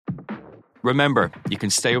Remember, you can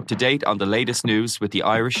stay up to date on the latest news with the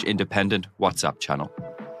Irish Independent WhatsApp channel.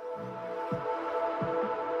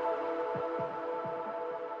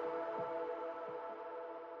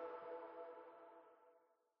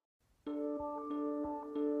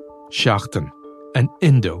 Seachtain, an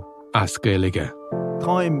Indo as Gaeilge.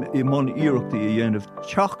 Táim I mon iireachta I dhéanamh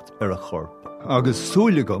teacht ar a chorp, agus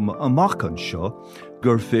súlagam amachchan seo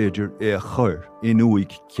gur féidir é a chur in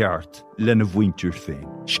uig ceart lena bhaintir féin.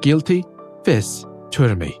 Scialtaí, fis,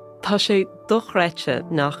 tuirmí. Tá sé dochreite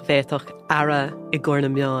nach bhéadach ara I gcóna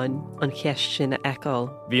meáin an cheist sin a eáil.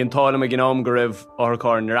 Bhí an tálam a gnám go raibh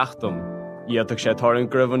áthcáir na reachtam. Iadach sé táirn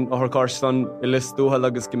gribhann áthcáir san I list dúthal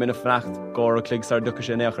agus go minic freacht gár a clig sar ducha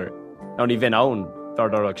sin éair. Ná ní bhín ann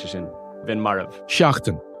dardarach sé sin. Bhín marabh.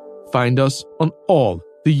 Seachtain. Find us on all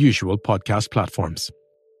the usual podcast platforms.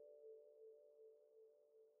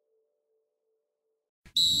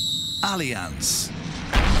 Allianz.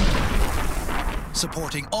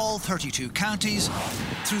 Supporting all 32 counties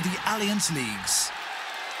through the Allianz Leagues.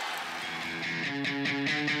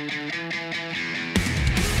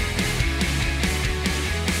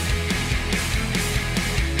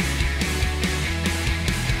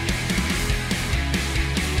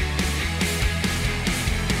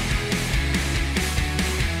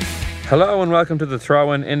 Hello and welcome to the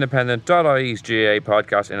Throw-In Independent.ie's GAA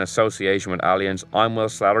podcast in association with Allianz. I'm Will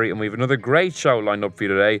Slattery and we have another great show lined up for you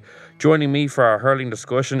today. Joining me for our hurling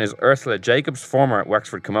discussion is Ursula Jacobs, former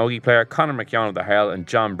Wexford Camogie player, Conor McKeown of the Hell and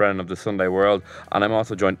John Brennan of the Sunday World. And I'm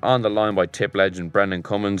also joined on the line by Tip legend Brendan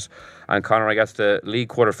Cummins. And Conor, I guess the league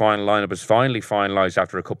quarter-final lineup is finally finalised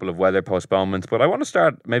after a couple of weather postponements. But I want to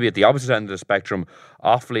start maybe at the opposite end of the spectrum.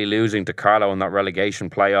 Offaly losing to Carlow in that relegation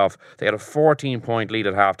playoff. They had a 14-point lead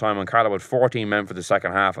at half-time and Carlow had 14 men for the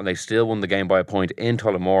second half and they still won the game by a point in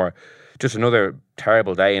Tullamore. Just another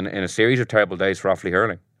terrible day in a series of terrible days for Offaly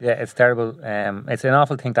hurling. Yeah, it's terrible. It's an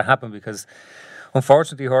awful thing to happen because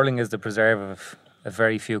unfortunately hurling is the preserve of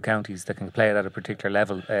very few counties that can play it at a particular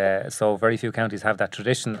level. So very few counties have that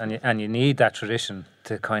tradition and you need that tradition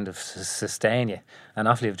to kind of sustain you. And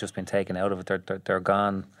Offaly have just been taken out of it. They're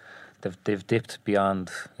gone. They've dipped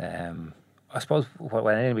beyond, I suppose, what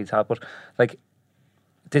anybody thought. But like,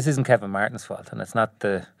 this isn't Kevin Martin's fault and it's not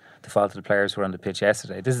the fault of the players who were on the pitch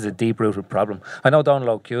yesterday. This is a deep-rooted problem. I know Donald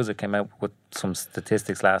O'Cusa came out with some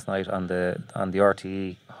statistics last night on the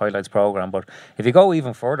RTE highlights programme, but if you go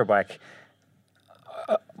even further back,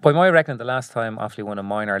 by my reckoning, the last time Offaly won a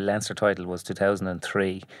minor Leinster title was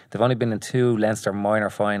 2003. They've only been in 2 Leinster minor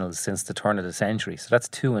finals since the turn of the century. So that's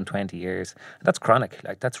 2 in 20 years. That's chronic.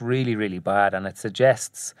 Like, that's really, really bad. And it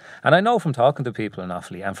suggests, and I know from talking to people in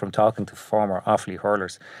Offaly and from talking to former Offaly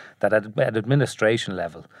hurlers, that at administration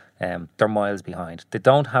level, they're miles behind. They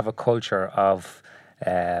don't have a culture of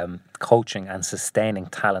coaching and sustaining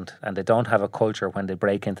talent, and they don't have a culture when they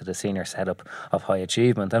break into the senior setup of high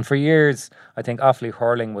achievement. And for years, I think Offaly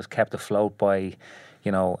hurling was kept afloat by,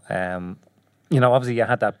 obviously you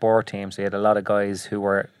had that board team, so you had a lot of guys who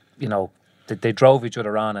were, they drove each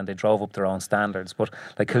other on and they drove up their own standards. But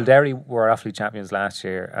like Kildare were Offaly champions last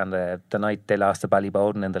year, and the night they lost to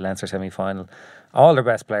Ballybowden in the Leinster semi-final, all their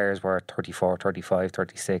best players were 34, 35,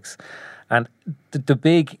 36. And the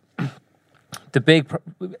big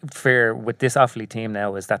fear with this Offaly team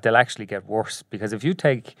now is that they'll actually get worse, because if you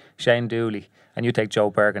take Shane Dooley and you take Joe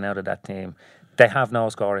Bergen out of that team, they have no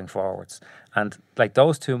scoring forwards. And like,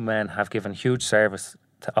 those two men have given huge service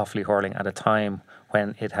to Offaly hurling at a time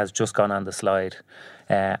when it has just gone on the slide.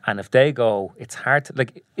 And if they go, it's hard to,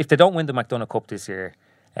 like, if they don't win the McDonagh Cup this year,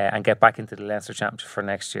 and get back into the Leinster Championship for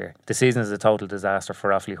next year, the season is a total disaster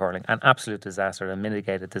for Offaly hurling, an absolute disaster, a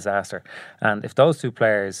mitigated disaster. And if those two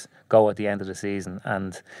players go at the end of the season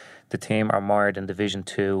and the team are mired in Division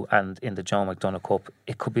 2 and in the Joe McDonagh Cup,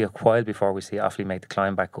 it could be a while before we see Offaly make the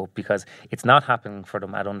climb back up, because it's not happening for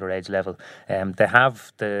them at underage level. They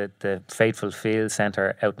have the fateful field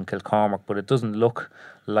centre out in Kilcormac, but it doesn't look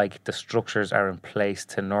like the structures are in place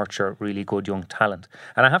to nurture really good young talent.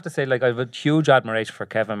 And I have to say, like, I have a huge admiration for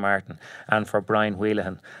Kevin Martin and for Brian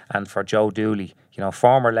Wheelahan and for Joe Dooley,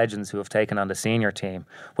 former legends who have taken on the senior team.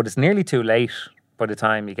 But it's nearly too late by the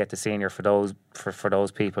time you get to senior for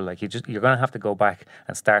those people. Like, you're going to have to go back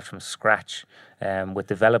and start from scratch with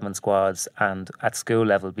development squads and at school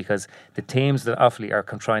level, because the teams that Offaly are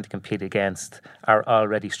trying to compete against are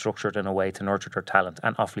already structured in a way to nurture their talent,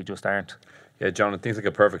 and Offaly just aren't. Yeah, John, it seems like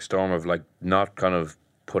a perfect storm of like not kind of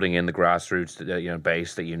putting in the grassroots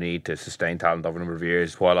base that you need to sustain talent over a number of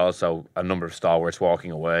years, while also a number of stalwarts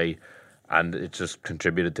walking away and it just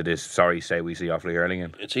contributed to this sorry say we see Offaly hurling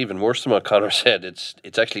in. It's even worse than what Conor said.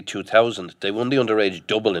 It's actually 2000. They won the underage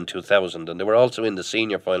double in 2000, and they were also in the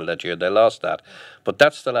senior final that year. They lost that, but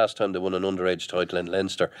that's the last time they won an underage title in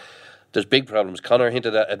Leinster. There's big problems. Conor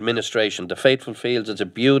hinted at administration. The Faithful Fields, it's a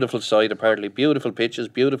beautiful site apparently, beautiful pitches,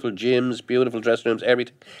 beautiful gyms, beautiful dressing rooms,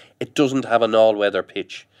 everything. It doesn't have an all-weather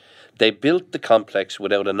pitch. They built the complex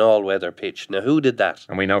without an all-weather pitch. Now, who did that?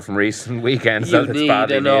 And we know from recent weekends you that it's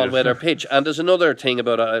badly need an all-weather pitch. And there's another thing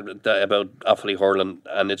about Offaly hurling,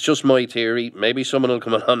 and it's just my theory. Maybe someone will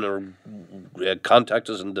come on or contact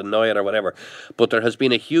us and deny it or whatever. But there has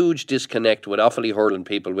been a huge disconnect with Offaly hurling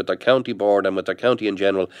people, with their county board and with their county in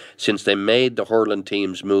general, since they made the hurling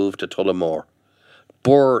teams move to Tullamore.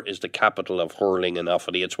 Burr is the capital of hurling in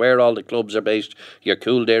Offaly. It's where all the clubs are based. Your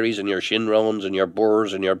Coolderries and your Shinrones and your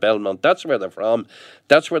Burrs and your Belmont. That's where they're from.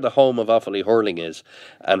 That's where the home of Offaly hurling is.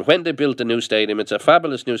 And when they built the new stadium, it's a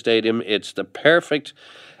fabulous new stadium. It's the perfect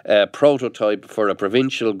prototype for a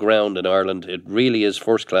provincial ground in Ireland. It really is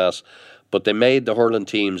first class. But they made the hurling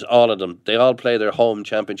teams, all of them, they all play their home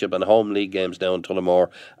championship and home league games now in Tullamore.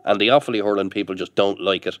 And the Offaly hurling people just don't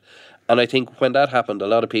like it. And I think when that happened, a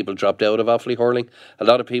lot of people dropped out of Offaly hurling. A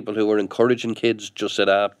lot of people who were encouraging kids just said,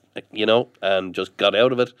 and just got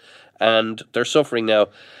out of it. And they're suffering now.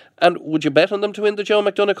 And would you bet on them to win the Joe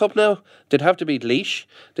McDonagh Cup now? They'd have to beat Laois.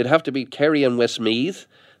 They'd have to beat Kerry and Westmeath.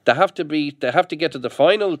 They have to get to the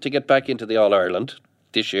final to get back into the All-Ireland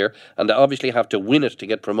this year, and they obviously have to win it to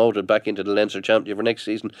get promoted back into the Leinster Championship for next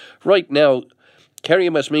season. Right now, Kerry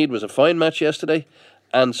and Westmeath was a fine match yesterday,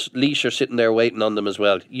 and Laois are sitting there waiting on them as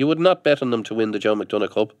well. You would not bet on them to win the Joe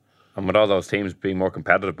McDonagh Cup. And with all those teams being more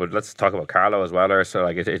competitive, but let's talk about Carlow as well. So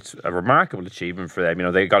it's a remarkable achievement for them. You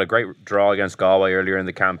know, they got a great draw against Galway earlier in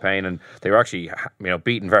the campaign, and they were actually,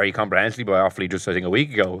 beaten very comprehensively by Offaly just I think a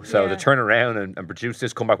week ago. So to turn around and produce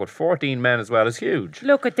this comeback with 14 men as well is huge.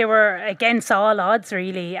 Look, they were against all odds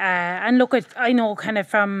really, and look, I know kind of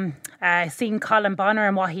from seeing Colin Bonner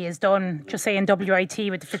and what he has done, just say in WIT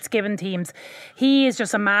with the Fitzgibbon teams, he is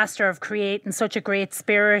just a master of creating such a great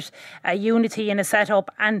spirit, unity in a setup,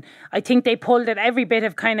 and I think they pulled at every bit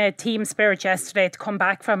of kind of team spirit yesterday to come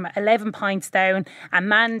back from 11 points down, a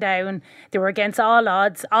man down. They were against all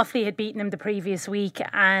odds. Offaly had beaten them the previous week,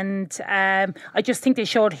 and I just think they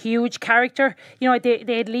showed huge character. You know,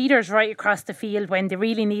 they had leaders right across the field when they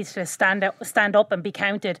really needed to stand up and be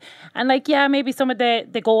counted. And maybe some of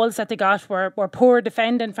the goals that they got were poor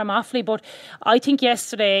defending from Offaly, but I think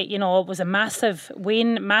yesterday, it was a massive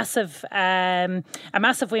win, a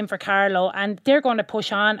massive win for Carlow, and they're going to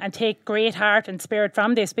push on and take great heart and spirit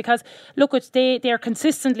from this, because look, they're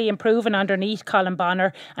consistently improving underneath Colin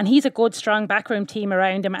Bonner, and he's a good strong backroom team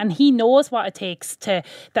around him, and he knows what it takes to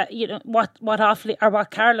what Offaly or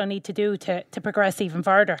what Carlow need to do to progress even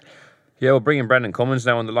further. Yeah, we'll bring in Brendan Cummins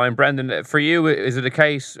now on the line. Brendan, for you, is it a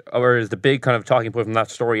case, or is the big kind of talking point from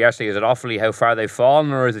that story yesterday, is it Offaly how far they've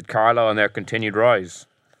fallen, or is it Carlow and their continued rise?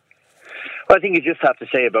 Well, I think you just have to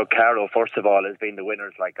say about Carlow, first of all, has been the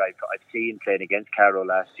winners. Like I've seen playing against Carlow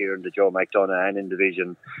last year in the Joe McDonagh and in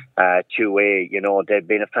Division 2A. They've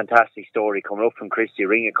been a fantastic story coming up from Christy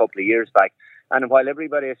Ring a couple of years back. And while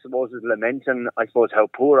everybody, I suppose, is lamenting, I suppose, how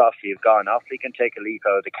poor Offaly have gone, Offaly can take a leaf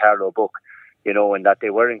out of the Carlow book, and that they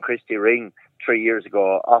were in Christy Ring 3 years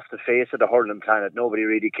ago, off the face of the hurling planet. Nobody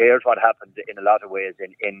really cares what happened in a lot of ways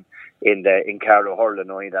in Carlow hurling,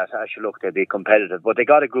 knowing that actually look, they'd be competitive. But they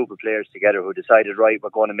got a group of players together who decided, right,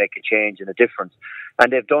 we're going to make a change and a difference,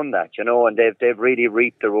 and they've done that, and they've really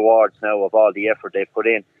reaped the rewards now of all the effort they've put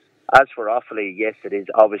in. As for Offaly, yes, it is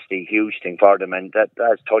obviously a huge thing for them, and that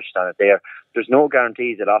has touched on it there. There's no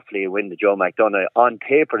guarantees that Offaly will win the Joe McDonagh. On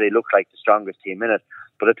paper, they look like the strongest team in it,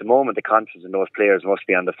 but at the moment, the confidence in those players must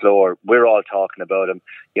be on the floor. We're all talking about them.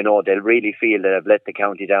 They'll really feel that they've let the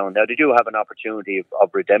county down. Now, they do have an opportunity of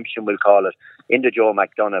redemption, we'll call it, in the Joe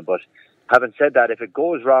McDonagh, but having said that, if it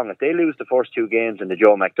goes wrong, if they lose the first two games in the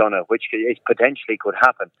Joe McDonagh, which potentially could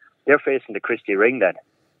happen, they're facing the Christy Ring then.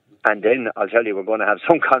 And then, I'll tell you, we're going to have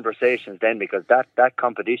some conversations then, because that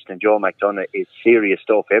competition in Joe McDonagh is serious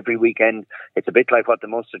stuff. Every weekend, it's a bit like what the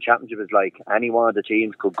Munster Championship is like. Any one of the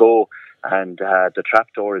teams could go, and the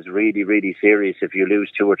trapdoor is really, really serious if you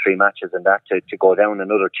lose 2 or 3 matches, and that to go down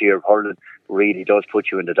another tier of hurling really does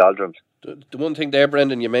put you in the doldrums. The one thing there,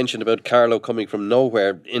 Brendan, you mentioned about Carlow coming from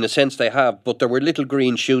nowhere. In a sense, they have, but there were little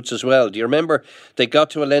green shoots as well. Do you remember they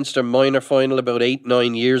got to a Leinster minor final about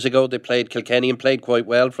 8-9 years ago? They played Kilkenny and played quite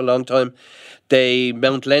well for a long time.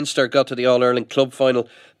 Mount Leinster got to the All-Ireland club final.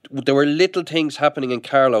 There were little things happening in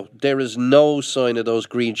Carlow. There is no sign of those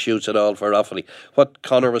green shoots at all for Offaly. What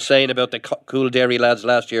Conor was saying about the Cool Derry lads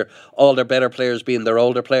last year, all their better players being their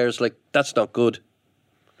older players, like, that's not good.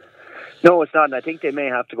 No, it's not, and I think they may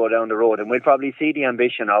have to go down the road, and we'll probably see the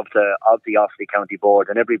ambition of the Offaly County Board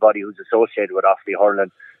and everybody who's associated with Offaly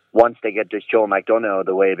hurling once they get this Joe McDonagh out of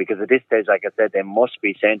the way, because at this stage, like I said, they must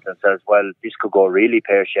be saying to themselves, well, this could go really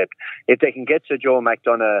pear-shaped. If they can get to Joe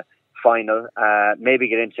McDonagh final, maybe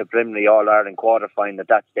get into a preliminary All-Ireland quarter-final at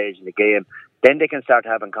that stage of the game, then they can start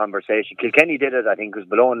having conversation. Kilkenny did it, I think, it was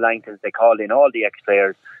below in Langtons. They called in all the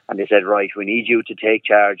ex-players and they said, right, we need you to take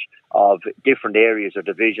charge of different areas or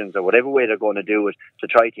divisions or whatever way they're going to do it to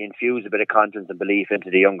try to infuse a bit of confidence and belief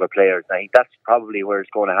into the younger players. I think that's probably where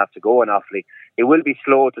it's going to have to go in Offaly. It will be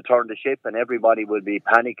slow to turn the ship and everybody will be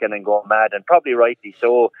panicking and going mad, and probably rightly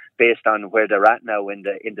so based on where they're at now in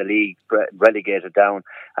the league, relegated down.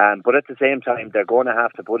 But at the same time, they're going to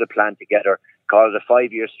have to put a plan together, call it a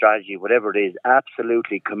 5-year strategy, whatever it is,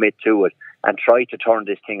 absolutely commit to it and try to turn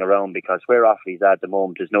this thing around, because where Offaly's at the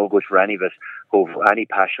moment is no good for any of us who have any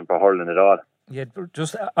passion for hurling at all. Yeah,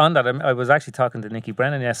 just on that, I was actually talking to Nicky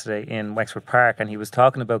Brennan yesterday in Wexford Park, and he was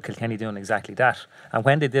talking about Kilkenny doing exactly that. And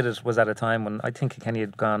when they did it was at a time when I think Kilkenny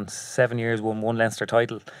had gone 7 years, won one Leinster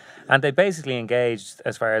title. And they basically engaged,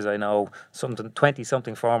 as far as I know,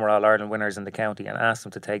 20-something former All-Ireland winners in the county and asked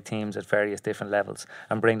them to take teams at various different levels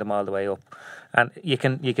and bring them all the way up. And you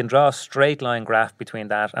can draw a straight line graph between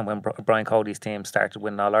that and when Brian Cody's team started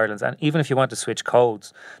winning All-Irelands. And even if you want to switch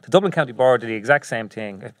codes, the Dublin County Board did the exact same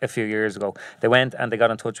thing a few years ago. They went and they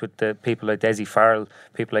got in touch with the people like Desi Farrell,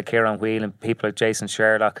 people like Kieran Whelan, people like Jason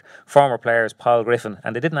Sherlock, former players, Paul Griffin,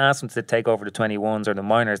 and they didn't ask them to take over the 21s or the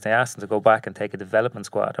minors. They asked them to go back and take a development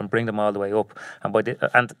squad and bring them all the way up.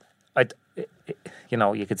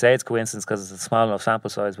 You could say it's coincidence because it's a small enough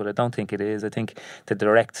sample size, but I don't think it is. I think the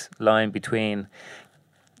direct line between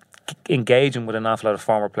engaging with an awful lot of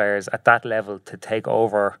former players at that level to take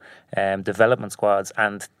over development squads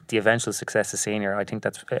and the eventual success of senior, I think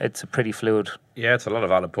it's a pretty fluid. Yeah, it's a lot of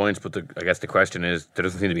valid points, but I guess the question is, there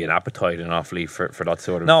doesn't seem to be an appetite in Offaly for that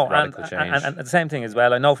sort of radical change. And the same thing as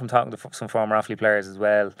well, I know from talking to some former Offaly players as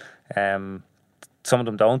well, some of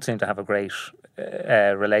them don't seem to have a great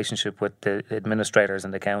relationship with the administrators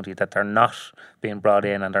in the county, that they're not being brought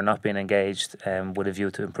in and they're not being engaged with a view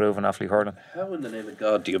to improving Offaly hurling. How in the name of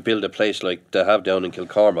God do you build a place like they have down in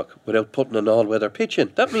Kilcormac without putting an all-weather pitch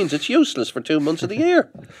in? That means it's useless for 2 months of the year.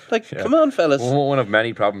 Come on, fellas. One of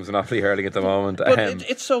many problems in Offaly hurling at the moment. But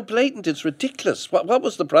it's so blatant, it's ridiculous. What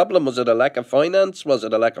was the problem? Was it a lack of finance? Was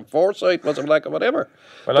it a lack of foresight? Was it a lack of whatever?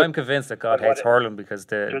 Well, I'm convinced that God hates hurling, because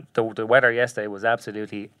the weather yesterday was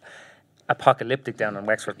absolutely apocalyptic down in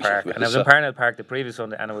Wexford Park, and I was in Parnell Park the previous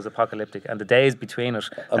Sunday, and it was apocalyptic, and the days between it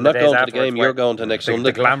I'm not going to the game, you're going to next Sunday.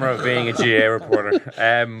 The glamour of being a GA reporter.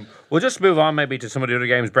 We'll just move on maybe to some of the other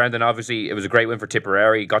games. Brendan, obviously it was a great win for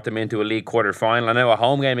Tipperary, got them into a league quarter final, and now a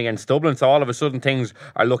home game against Dublin, so all of a sudden things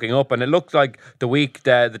are looking up, and it looked like the week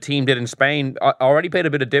the team did in Spain already paid a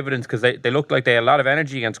bit of dividends, because they looked like they had a lot of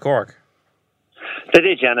energy against Cork. They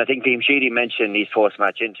did, Jan. I think Liam Sheedy mentioned his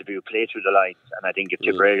post-match interview, play through the lines, and I think if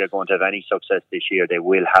Tipperary are going to have any success this year, they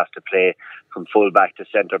will have to play from full-back to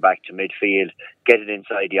centre-back to midfield, get it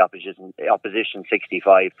inside the opposition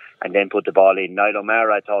 65, and then put the ball in. Niall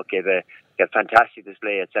O'Meara, I thought, gave a fantastic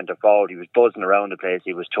display at centre-forward. He was buzzing around the place.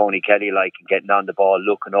 He was Tony Kelly-like, getting on the ball,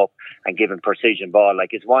 looking up and giving precision ball. Like,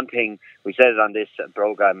 it's one thing, we said it on this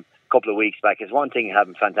programme a couple of weeks back, it's one thing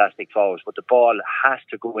having fantastic forwards, but the ball has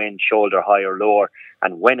to go in shoulder high or lower,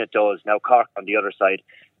 and when it does, now Cork on the other side,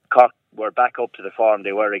 Cork were back up to the form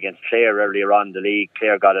they were against Clare earlier on in the league.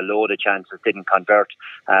 Clare got a load of chances, didn't convert,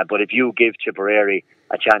 but if you give Tipperary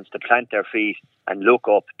a chance to plant their feet and look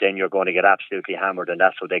up, then you're going to get absolutely hammered, and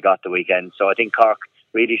that's what they got the weekend. So I think Cork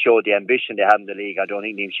really showed the ambition they have in the league. I don't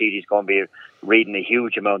think Liam Sheedy's going to be reading a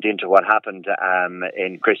huge amount into what happened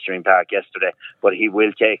in Christine Park yesterday, but he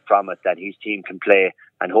will take from it that his team can play,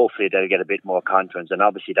 and hopefully they'll get a bit more confidence. And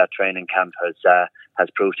obviously that training camp has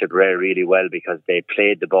proved Tipperary really well, because they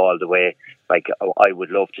played the ball the way I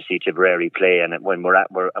would love to see Tipperary play. And when we're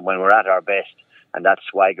at our best, and that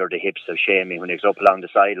swagger, the hips of Shamey when he's up along the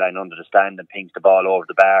sideline under the stand and pings the ball over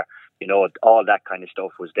the bar, You know, all that kind of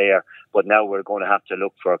stuff was there. But now we're going to have to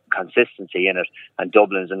look for consistency in it. And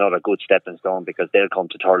Dublin's another good stepping stone because they'll come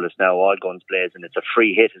to Thurles now, all guns blazing. It's a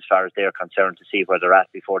free hit as far as they're concerned to see where they're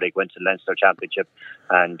at before they go into the Leinster Championship.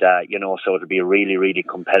 And, you know, so it'll be a really, really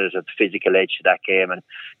competitive physical edge to that game. And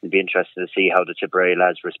it'll be interesting to see how the Tipperary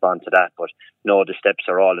lads respond to that. But no, the steps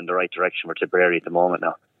are all in the right direction for Tipperary at the moment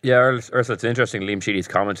now. Yeah, Ursula, it's interesting. Liam Sheedy's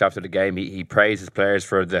comments after the game, he praised his players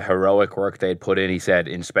for the heroic work they'd put in, he said,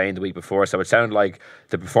 in Spain the week before. So it sounded like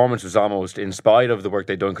the performance was almost in spite of the work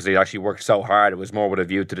they'd done because they'd actually worked so hard. It was more with a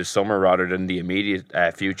view to the summer rather than the immediate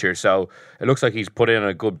future. So it looks like he's put in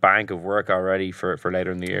a good bank of work already for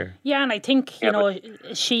later in the year. Yeah, and I think, you know,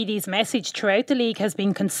 Sheedy's message throughout the league has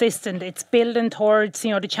been consistent. It's building towards, you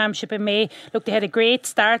know, the championship in May. Look, they had a great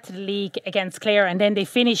start to the league against Clare and then they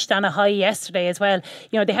finished on a high yesterday as well.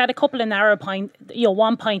 You know, they had a couple of narrow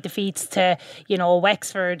 1 point defeats to, you know,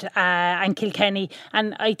 Wexford and Kilkenny,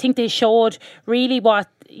 and I think they showed really what,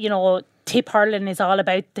 you know, Tip hurling is all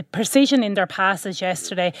about. The precision in their passes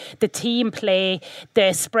yesterday, the team play,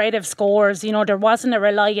 the spread of scores. You know, there wasn't a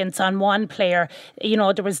reliance on one player. You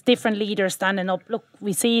know, there was different leaders standing up. Look,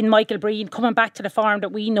 we seen Michael Breen coming back to the form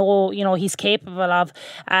that we know, you know, he's capable of.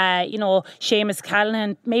 You know, Seamus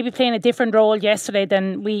Callahan maybe playing a different role yesterday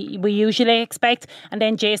than we usually expect. And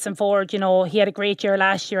then Jason Ford, you know, he had a great year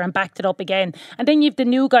last year and backed it up again. And then you've the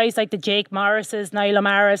new guys like the Jake Morrises, Niall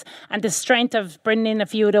O'Mara's, and the strength of bringing in a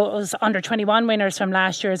few of those under 21 winners from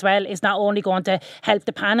last year as well is not only going to help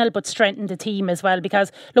the panel but strengthen the team as well,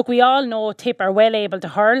 because look, we all know Tip are well able to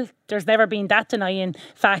hurl. There's never been that denying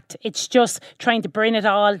fact. It's just trying to bring it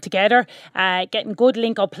all together, getting good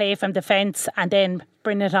link-up play from defence and then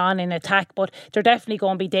bring it on in attack. But they're definitely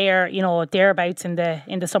going to be there, you know, thereabouts in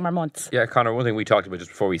the summer months. Yeah, Conor, one thing we talked about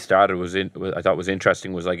just before we started I thought was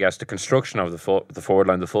interesting was, I guess, the construction of the forward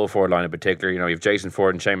line, the full forward line in particular. You know, you have Jason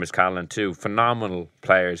Ford and Seamus Callahan, two phenomenal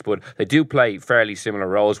players, but they do play fairly similar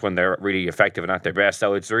roles when they're really effective and at their best.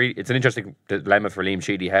 So it's an interesting dilemma for Liam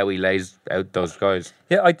Sheedy how he lays out those guys.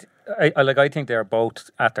 Yeah, I think they're both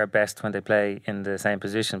at their best when they play in the same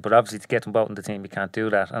position, but obviously to get them both in the team you can't do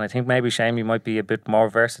that, and I think maybe Shamey might be a bit more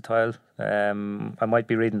versatile. I might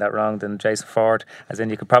be reading that wrong than Jason Ford, as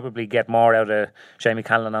in you could probably get more out of Seamus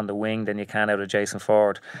Callahan on the wing than you can out of Jason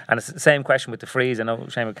Ford. And it's the same question with the frees. I know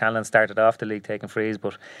Seamus Callahan started off the league taking frees,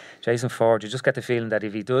 but Jason Ford, you just get the feeling that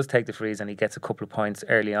if he does take the frees and he gets a couple of points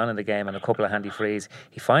early on in the game and a couple of handy frees,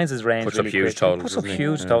 he finds his range really quick. Puts up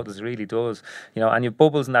huge totals, he really does. You know, and you've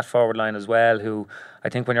Bubbles in that forward line as well, who I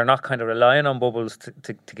think when you're not kind of relying on Bubbles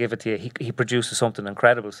to give it to you, he produces something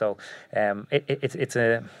incredible. So it's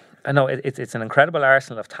an incredible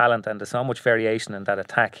arsenal of talent, and there's so much variation in that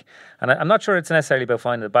attack. And I'm not sure it's necessarily about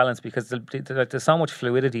finding the balance, because there's so much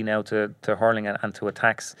fluidity now to hurling and to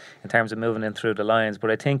attacks in terms of moving in through the lines. But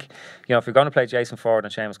I think, you know, if you're going to play Jason Ford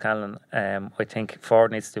and Seamus Callahan, I think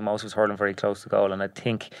Ford needs to do most of his hurling very close to goal. And I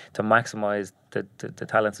think to maximise the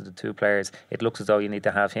talents of the two players, it looks as though you need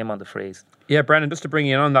to have him on the frees. Yeah, Brendan, just to bring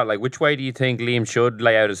you in on that, like, which way do you think Liam should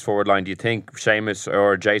lay out his forward line? Do you think Seamus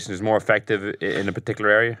or Jason is more effective in a particular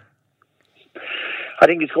area? I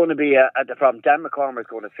think it's going to be the problem. Dan McCormack is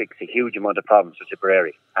going to fix a huge amount of problems with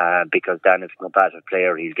Tipperary because Dan is a competitive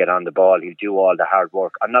player. He'll get on the ball. He'll do all the hard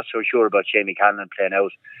work. I'm not so sure about Seamus Callahan playing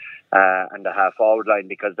out and the half forward line,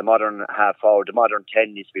 because the modern half forward, the modern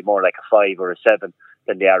 10 needs to be more like a 5 or a 7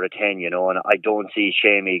 than they are a 10, you know. And I don't see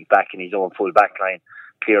Seamus back in his own full back line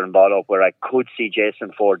clearing ball up, where I could see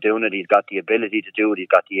Jason Ford doing it. He's got the ability to do it. He's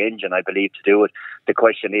got the engine, I believe, to do it. The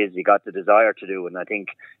question is, he got the desire to do it. And I think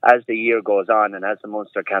as the year goes on and as the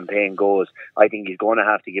Munster campaign goes, I think he's going to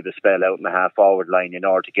have to give a spell out in the half-forward line in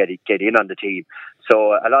order to get in on the team.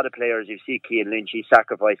 So a lot of players, you see Cian Lynch, he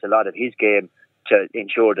sacrificed a lot of his game to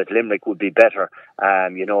ensure that Limerick would be better,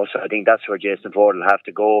 you know. So I think that's where Jason Ford will have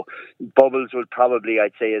to go. Bubbles will probably,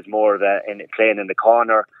 I'd say, is more of playing in the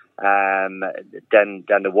corner than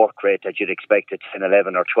the work rate that you'd expect at 10,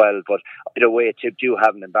 11 or 12. But either way, Tip do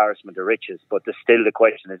have an embarrassment of riches. But still the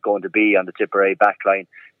question is going to be on the Tipperary back line,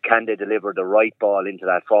 can they deliver the right ball into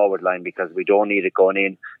that forward line? Because we don't need it going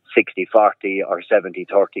in 60-40 or 70-30,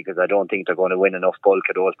 because I don't think they're going to win enough bulk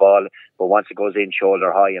of those balls. But once it goes in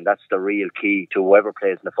shoulder high, and that's the real key to whoever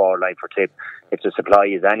plays in the forward line for Tip. If the supply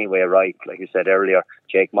is anyway right, like you said earlier,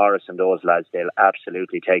 Jake Morris and those lads, they'll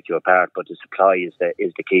absolutely take you apart. But the supply is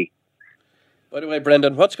the key. By the way,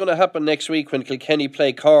 Brendan, what's going to happen next week when Kilkenny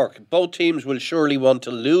play Cork? Both teams will surely want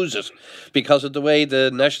to lose it because of the way the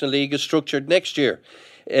National League is structured next year.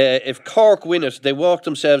 if Cork win it, they walk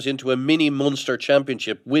themselves into a mini Munster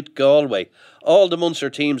championship with Galway. All the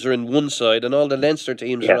Munster teams are in one side and all the Leinster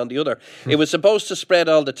teams are on the other. It was supposed to spread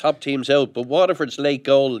all the top teams out, but Waterford's late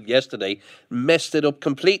goal yesterday messed it up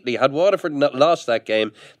completely. Had Waterford not lost that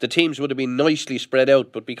game, the teams would have been nicely spread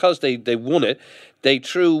out, but because they won it, they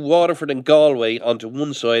threw Waterford and Galway onto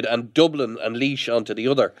one side and Dublin and Laois onto the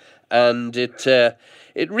other. And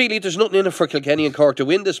it really, there's nothing in it for Kilkenny and Cork to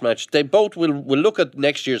win this match. They both will look at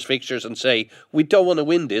next year's fixtures and say, we don't want to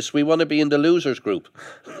win this, we want to be in the losers group.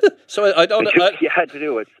 So I don't know. You had to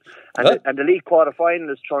do it. And the league quarter-final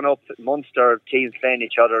is thrown up. Munster teams playing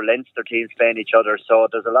each other, Leinster teams playing each other. So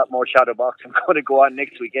there's a lot more shadow boxing going to go on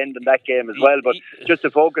next weekend in that game as well. But just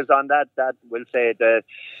to focus on that we'll say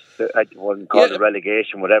I wouldn't call it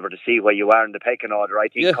relegation, whatever, to see where you are in the pecking order. I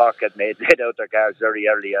think Cork had laid out their cards very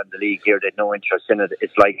early on the league here. They had no interest in it.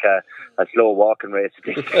 It's like a slow walking race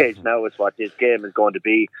at this stage now is what this game is going to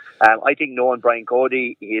be. I think knowing Brian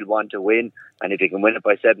Cody, he'll want to win. And if he can win it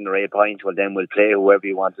by 7 or 8 points, well, then we'll play whoever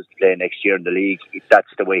he wants us to play next year in the league. That's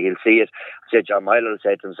the way he'll see it. So John Myler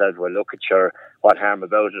said to himself, well, look at what harm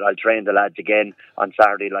about it. I'll train the lads again on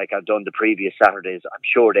Saturday like I've done the previous Saturdays. I'm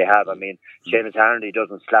sure they have. I mean, Seamus Harnedy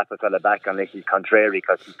doesn't slap a fella back unless he's contrary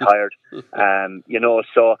because he's tired.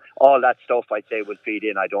 So all that stuff, I'd say, will feed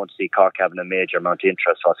in. I don't see Cork having a major amount of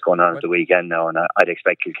interest what's going on at the weekend now, and I'd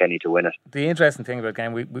expect Kilkenny to win it. The interesting thing about the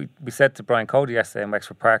game, we said to Brian Cody yesterday in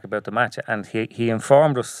Wexford Park about the match, and he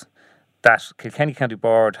informed us that Kilkenny County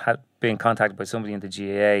Board had been contacted by somebody in the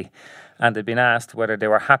GAA, and they'd been asked whether they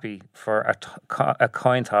were happy for a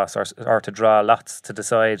coin toss or to draw lots to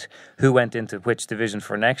decide who went into which division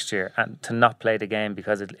for next year, and to not play the game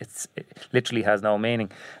because it literally has no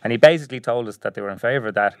meaning. And he basically told us that they were in favour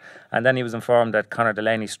of that. And then he was informed that Conor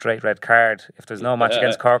Delaney's straight red card, if there's no match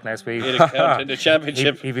against Cork next week, he'd count in the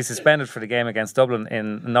championship. He'd be suspended for the game against Dublin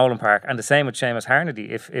in Nolan Park. And the same with Seamus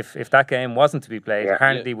Harnedy. If that game wasn't to be played,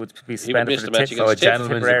 Harnedy would be suspended for the tip. So a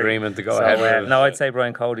gentleman's agreement to go ahead. No, I'd say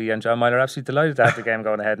Brian Cody and John Myler are absolutely delighted to have the game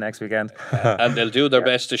going ahead next weekend. And they'll do their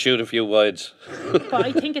best to shoot a few wides. But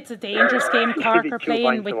I think it's a dangerous game Cork are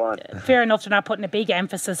playing. Fair enough, they're not putting a big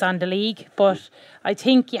emphasis on the league, but I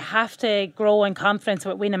think you have to grow in confidence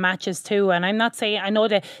with winning matches too. And I'm not saying, I know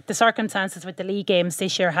that the circumstances with the league games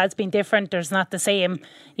this year has been different. There's not the same,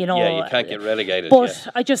 Yeah, you can't get relegated. But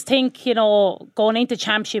I just think, going into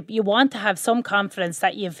championship, you want to have some confidence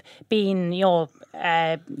that you've been,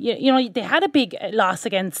 they had a big loss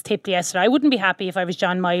against Tiptree yesterday. I wouldn't be happy if I was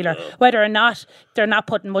John Myler. Whether or not they're not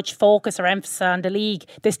putting much focus or emphasis on the league,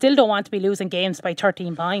 they still don't want to be losing games by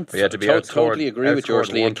 13 points. Yeah, to be totally agree with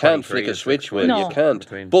George Lee. You can't flick a switch, Will. You can't.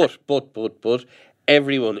 But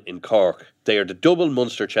everyone in Cork, they are the double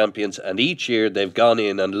Munster champions, and each year they've gone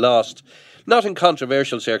in and lost, not in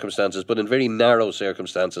controversial circumstances, but in very narrow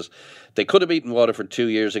circumstances. They could have beaten Waterford 2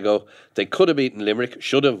 years ago. They could have beaten Limerick.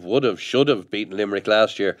 Should have beaten Limerick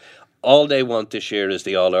last year. All they want this year is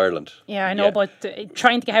the All-Ireland. Yeah, I know, but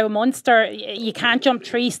trying to get out of Munster, you can't jump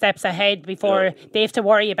 3 steps ahead before they have to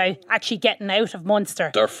worry about actually getting out of Munster.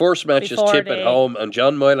 Their first match is Tip at home, and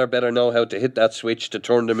John Myler better know how to hit that switch to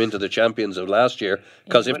turn them into the champions of last year.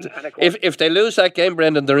 Because if they lose that game,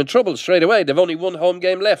 Brendan, they're in trouble straight away. They've only one home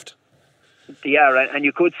game left. Yeah, and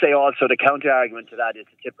you could say also the counter-argument to that is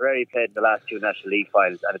that Tipperary played in the last 2 National League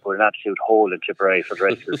finals and it put an absolute hole in Tipperary for the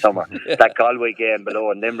rest of the summer. That Galway game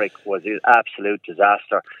below Limerick was an absolute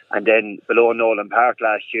disaster. And then below Nolan Park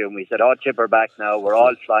last year, and we said, Tipper back now, we're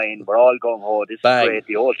all flying, we're all going home, this is great,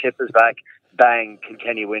 the old Tipper's back. Bang,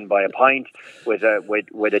 Kilkenny win by a point with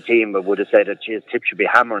a team that would have said that Tip should be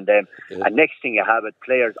hammering them. Yeah. And next thing you have it,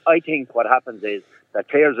 players, I think what happens is that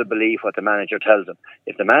players will believe what the manager tells them.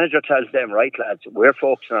 If the manager tells them, right lads, we're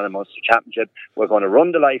focusing on a Munster Championship, we're going to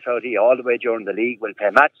run the life out of you all the way during the league, we'll play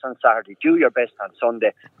matches on Saturday, do your best on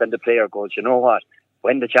Sunday, then the player goes, you know what,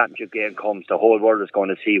 when the championship game comes, the whole world is going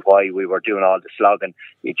to see why we were doing all the slogging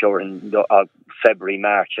during February,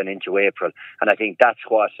 March and into April. And I think that's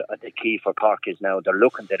what the key for Cork is now. They're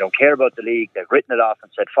looking, they don't care about the league, they've written it off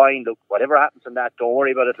and said, fine, look, whatever happens in that, don't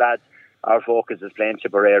worry about it, lads. Our focus is playing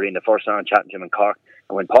Tipperary in the first round championship in Cork.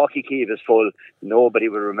 And when Páirc Keeve is full, nobody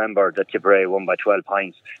will remember that Tipperary won by 12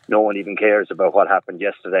 points. No one even cares about what happened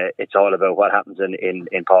yesterday. It's all about what happens in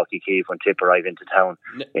Páirc Keeve when Tip arrive into town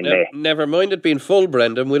in May. Never mind it being full,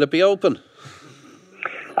 Brendan. Will it be open?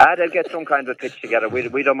 They'll get some kind of a pitch together.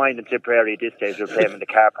 We don't mind in Tipperary at this stage. We'll play them in the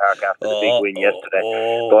car park after the big win yesterday.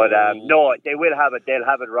 But no, they will have it. They'll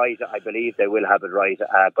have it right. I believe they will have it right.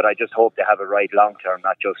 But I just hope they have it right long term,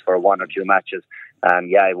 not just for 1 or 2 matches.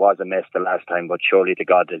 It was a mess the last time, but surely to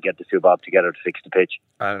God they'll get the two bob together to fix the pitch.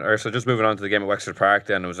 And Ursula, just moving on to the game at Wexford Park,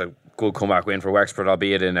 then it was a good comeback win for Wexford,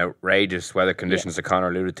 albeit in outrageous weather conditions that Conor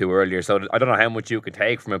alluded to earlier. So I don't know how much you can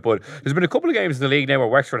take from it, but there's been a couple of games in the league now where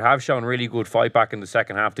Wexford have shown really good fight back in the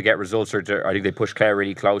second half to get results. I think they pushed Clare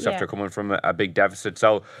really close after coming from a big deficit.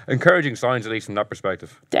 So encouraging signs, at least from that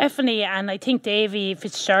perspective. Definitely, and I think Davy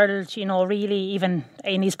Fitzgerald, really even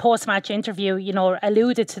in his post-match interview,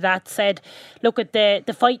 alluded to that, said, look at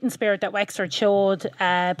the fighting spirit that Wexford showed,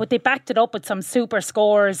 but they backed it up with some super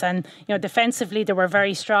scores, and defensively they were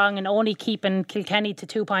very strong and only keeping Kilkenny to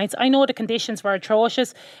 2 points. I know the conditions were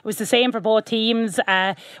atrocious. It was the same for both teams.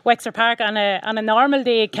 Wexford Park on a normal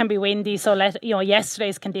day can be windy, so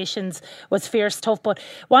yesterday's conditions was fierce tough. But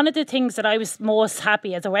one of the things that I was most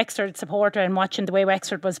happy as a Wexford supporter and watching the way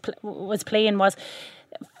Wexford was playing was,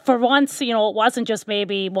 for once, it wasn't just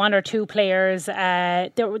maybe 1 or 2 players.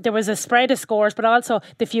 There was a spread of scores, but also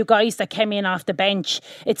the few guys that came in off the bench.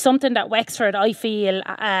 It's something that Wexford, I feel,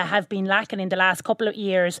 have been lacking in the last couple of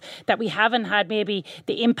years, that we haven't had maybe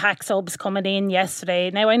the impact subs coming in yesterday.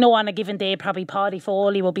 Now, I know on a given day, probably Paddy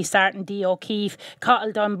Foley will be starting, Dee O'Keefe,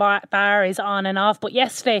 Cottle Dunbar is on and off, but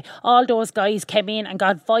yesterday, all those guys came in and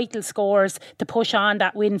got vital scores to push on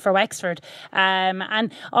that win for Wexford.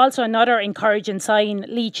 And also another encouraging sign,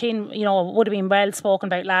 Lee Chin, would have been well spoken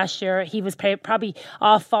about last year. He was probably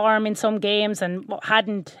off form in some games and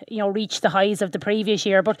hadn't, reached the highs of the previous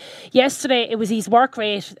year. But yesterday it was his work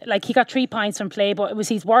rate. Like, he got 3 points from play, but it was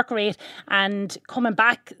his work rate and coming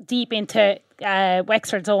back deep into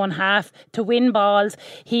Wexford's own half to win balls.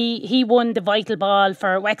 He won the vital ball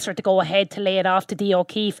for Wexford to go ahead to lay it off to Dee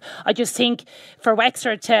O'Keefe. I just think for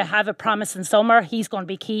Wexford to have a promising summer, he's going to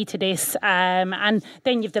be key to this. And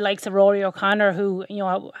then you've the likes of Rory O'Connor, who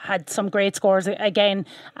had some great scores again.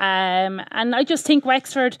 And I just think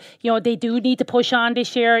Wexford, they do need to push on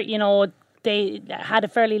this year. They had a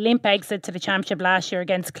fairly limp exit to the championship last year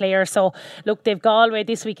against Clare. So, look, they've Galway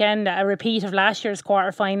this weekend, a repeat of last year's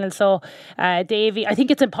quarter-final. So, Davy, I think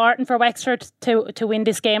it's important for Wexford to win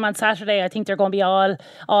this game on Saturday. I think they're going to be all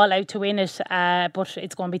out to win it. But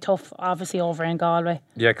it's going to be tough, obviously, over in Galway.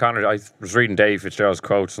 Yeah, Conor, I was reading Dave Fitzgerald's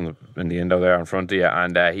quotes in the window there in front of you,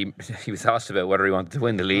 and he was asked about whether he wanted to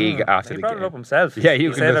win the league after the game. He brought it up himself. Yeah,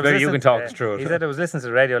 you can talk us through it. He said, I was listening to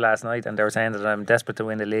the radio last night and they were saying that I'm desperate to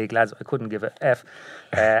win the league. Lads, I couldn't give a F.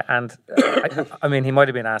 I mean, he might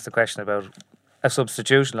have been asked a question about a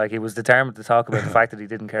substitution. Like, he was determined to talk about the fact that he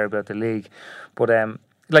didn't care about the league. But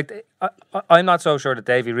I'm not so sure that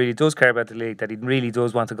Davy really does care about the league, that he really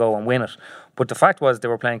does want to go and win it. But the fact was they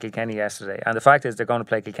were playing Kilkenny yesterday, and the fact is they're going to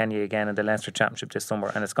play Kilkenny again in the Leinster Championship this summer,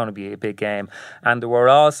 and it's going to be a big game. And there were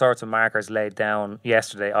all sorts of markers laid down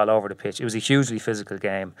yesterday all over the pitch. It was a hugely physical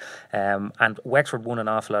game, and Wexford won an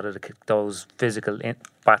awful lot of those physical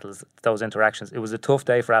battles, those interactions. It was a tough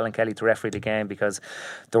day for Alan Kelly to referee the game because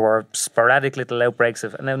there were sporadic little outbreaks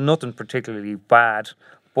of, now nothing particularly bad,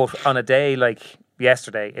 but on a day like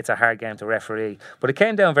yesterday, it's a hard game to referee. But it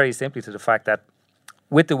came down very simply to the fact that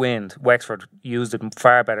with the wind, Wexford used it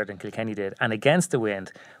far better than Kilkenny did. And against the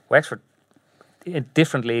wind, Wexford, a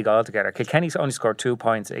different league altogether. Kilkenny only scored 2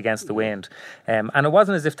 points against the wind. And it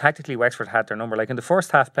wasn't as if tactically Wexford had their number. Like in the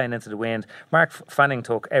first half playing into the wind, Mark Fanning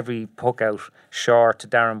took every puck out short to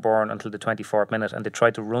Darren Byrne until the 24th minute, and they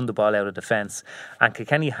tried to run the ball out of defence. And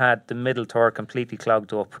Kilkenny had the middle third completely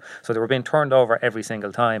clogged up. So they were being turned over every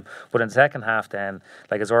single time. But in the second half then,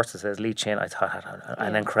 like as Ursula says, Lee Chin, I thought had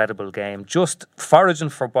an incredible game. Just foraging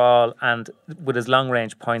for ball and with his long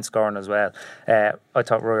range point scoring as well. I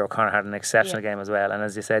thought Rory O'Connor had an exceptional game as well, and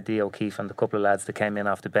as you said, Dee O'Keefe and the couple of lads that came in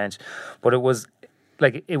off the bench. But it was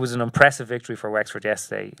an impressive victory for Wexford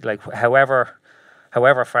yesterday. Like however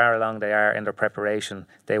far along they are in their preparation,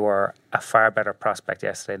 they were a far better prospect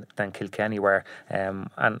yesterday than Kilkenny were. And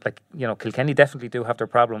Kilkenny definitely do have their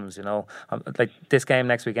problems. Like this game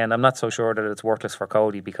next weekend, I'm not so sure that it's worthless for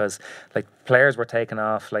Cody because players were taken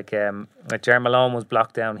off. Like Jer Malone was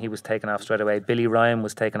blocked down, he was taken off straight away. Billy Ryan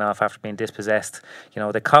was taken off after being dispossessed.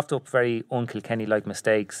 They coughed up very un-Kilkenny like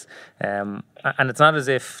mistakes. And it's not as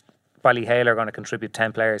if Ballyhale are going to contribute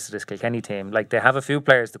 10 players to this Kilkenny team. Like, they have a few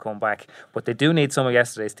players to come back, but they do need some of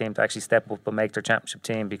yesterday's team to actually step up and make their championship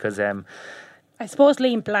team because I suppose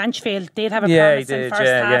Liam Blanchfield did have a promising first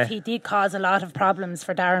half. He did cause a lot of problems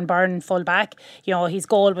for Darren Byrne full back. His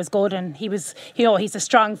goal was good, and he was, he's a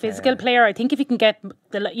strong physical player. I think if you can get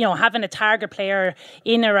having a target player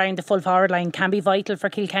in around the full forward line can be vital for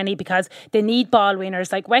Kilkenny, because they need ball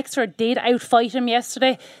winners. Like Wexford did outfight him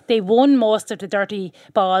yesterday. They won most of the dirty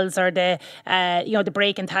balls or the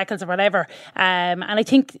breaking tackles or whatever. And I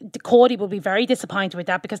think Cody will be very disappointed with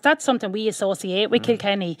that, because that's something we associate with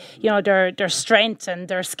Kilkenny. Their strength and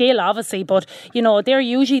their skill, obviously, but they're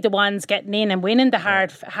usually the ones getting in and winning the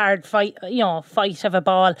hard fight, fight of a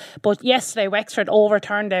ball. But yesterday Wexford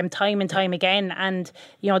overturned them time and time again, and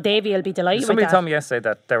Davy will be delighted. Somebody with that. told me yesterday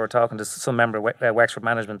that they were talking to some member of Wexford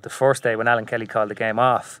management the first day when Alan Kelly called the game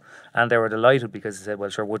off, and they were delighted because they said, well,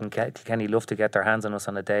 sure, wouldn't Kilkenny love to get their hands on us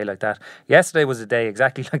on a day like that? Yesterday was a day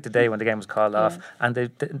exactly like the day when the game was called off, and they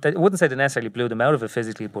wouldn't say they necessarily blew them out of it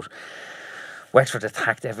physically, but Wexford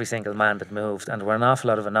attacked every single man that moved, and there were an awful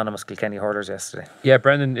lot of anonymous Kilkenny hurlers yesterday. Yeah,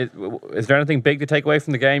 Brendan, is there anything big to take away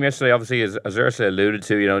from the game yesterday? Obviously, as Ursula alluded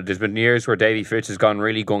to, there's been years where Davy Fitz has gone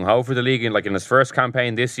really gung-ho for the league, and like in his first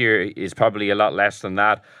campaign this year is probably a lot less than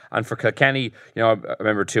that. And for Kilkenny, I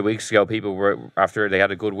remember 2 weeks ago, people were, after they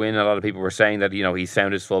had a good win, a lot of people were saying that, he's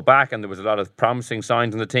found his full back, and there was a lot of promising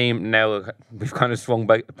signs in the team. Now we've kind of swung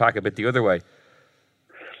back a bit the other way.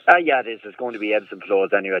 It is. There's going to be ebbs and flows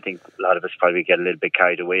anyway. I think a lot of us probably get a little bit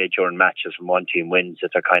carried away during matches when one team wins, that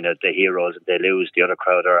they're kind of the heroes, and they lose, the other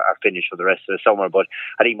crowd are finished for the rest of the summer. But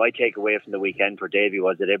I think my takeaway from the weekend for Davy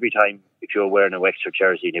was that every time, if you're wearing a Wexford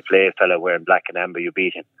jersey and you play a fella wearing black and amber, you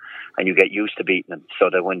beat him, and you get used to beating him, so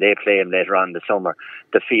that when they play him later on in the summer,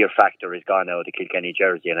 the fear factor is gone out of the Kilkenny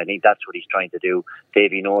jersey. And I think that's what he's trying to do.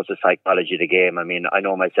 Davy knows the psychology of the game. I mean, I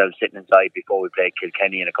know myself, sitting inside before we played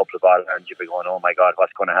Kilkenny in a couple of All-Irelands, you'd be going, oh my God,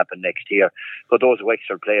 what's going to happen next year? But those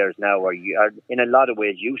Wexford players now are in a lot of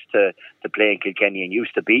ways used to playing Kilkenny and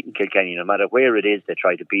used to beating Kilkenny. No matter where it is, they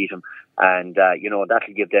try to beat them, and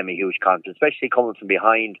that'll give them a huge confidence, especially coming from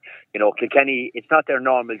behind. Kilkenny, it's not their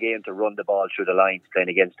normal game to run the ball through the lines playing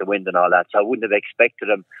against the wind and all that, so I wouldn't have expected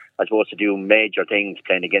them, I suppose, to do major things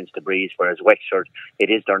playing against the breeze, whereas Wexford,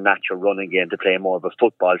 it is their natural running game to play more of a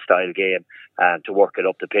football style game and to work it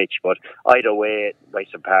up the pitch. But either way,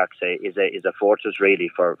 Wexford Park is a fortress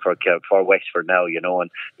really for Wexford now,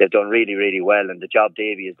 and they've done really, really well, and the job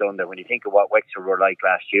Davy has done there. When you think of what Wexford were like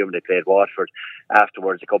last year when they played Waterford,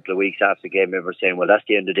 afterwards, a couple of weeks after the game, they were saying, well, that's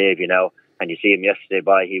the end of Davy now. And you see him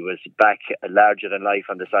yesterday he was back larger than life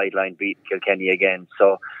on the sideline, beating Kilkenny again.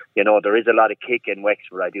 So, there is a lot of kick in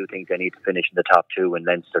Wexford. I do think they need to finish in the top two in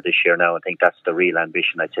Leinster this year now. I think that's the real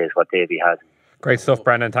ambition, I'd say, is what Davy has. Great stuff,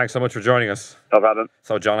 Brendan. Thanks so much for joining us. No problem.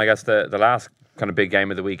 So, John, I guess the last kind of big game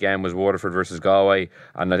of the weekend was Waterford versus Galway,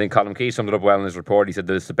 and I think Colin Key summed it up well in his report. He said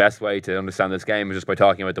that it's the best way to understand this game is just by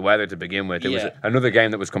talking about the weather to begin with. It was another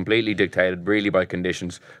game that was completely dictated really by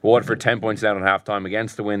conditions. Waterford 10 points down at half time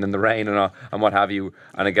against the wind and the rain and what have you,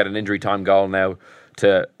 and I get an injury time goal now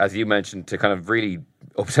to, as you mentioned, to kind of really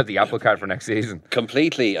upset the apple cart for next season.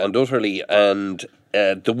 Completely and utterly. And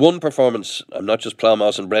the one performance, I'm not just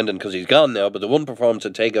Plowmouse and Brendan because he's gone now, but the one performance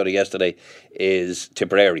I'd take out of yesterday is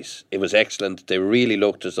Tipperary's. It was excellent. They really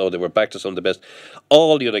looked as though they were back to some of the best.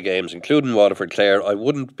 All the other games, including Waterford Clare, I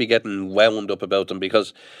wouldn't be getting wound up about them,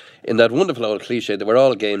 because in that wonderful old cliche, they were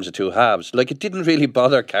all games of two halves. Like, it didn't really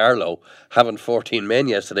bother Carlow having 14 men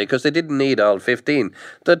yesterday because they didn't need all 15.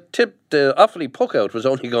 The Offaly puck out was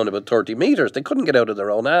only going about 30 metres. They couldn't get out of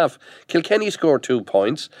their own half. Kilkenny scored 2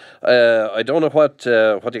 points. I don't know what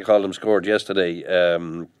do you call them scored yesterday.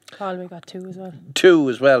 Galway got 2 as well. 2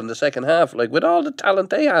 as well in the second half, like with all the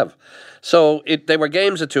talent they have. So they were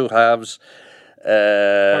games of two halves. What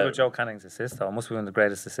about Joe Canning's assist though? It must be one of the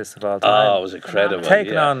greatest assists of all time. Oh, it was incredible.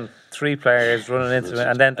 Taking on 3 players, running into it,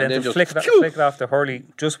 and then to flick it off to Hurley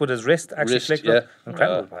just with his wrist. Flicked it.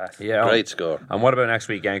 Incredible pass. Yeah, great score. And what about next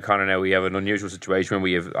weekend, Conor? Now we have an unusual situation when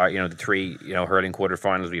we have the 3 hurling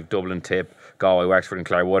quarterfinals. We have Dublin, Tip, Galway, Wexford, and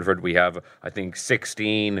Clare Waterford. We have, I think,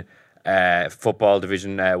 16 football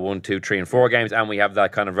division 1, 2, 3 and 4 games, and we have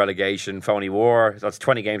that kind of relegation phony war. That's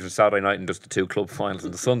 20 games on Saturday night and just the 2 club finals on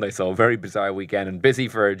the Sunday, so a very bizarre weekend and busy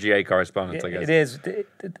for GA correspondents, I guess. It is.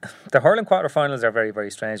 The hurling quarterfinals are very, very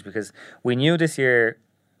strange, because we knew this year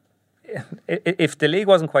if the league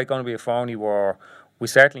wasn't quite going to be a phony war, we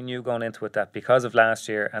certainly knew going into it that because of last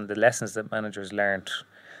year and the lessons that managers learned,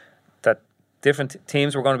 that different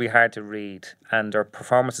teams were going to be hard to read and their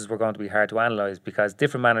performances were going to be hard to analyse, because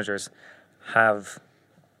different managers have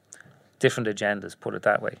different agendas, put it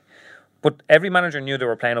that way. But every manager knew they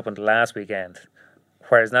were playing up until last weekend,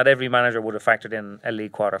 whereas not every manager would have factored in a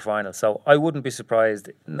league quarter-final. So I wouldn't be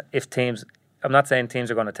surprised if teams, I'm not saying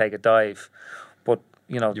teams are going to take a dive, But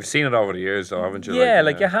you know, you've seen it over the years, though, haven't you? Yeah,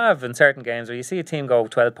 like you have in certain games where you see a team go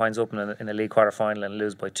 12 points up in a league quarter final and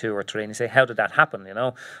lose by 2 or 3, and you say, how did that happen? You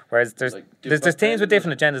know, whereas there's teams with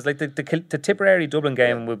different agendas. Like the Tipperary Dublin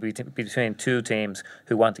game would be between two teams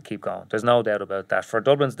who want to keep going. There's no doubt about that. For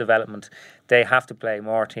Dublin's development, they have to play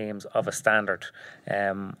more teams of a standard,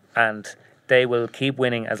 and they will keep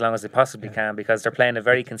winning as long as they possibly can because they're playing a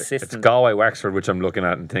very consistent. It's Galway Wexford, which I'm looking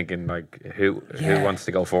at and thinking, like, who wants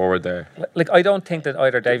to go forward there? Like, I don't think that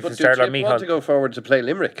either David Fitzgerald or Micheál want to go forward to play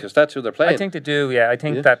Limerick because that's who they're playing. I think they do. Yeah, I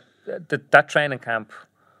think that training camp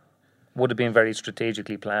would have been very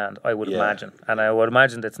strategically planned, I would imagine. And I would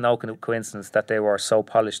imagine that it's no coincidence that they were so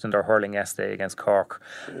polished in their hurling yesterday against Cork,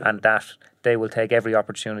 and that they will take every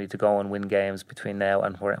opportunity to go and win games between now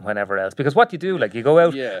and whenever else. Because what you do, like, you go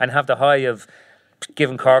out and have the high of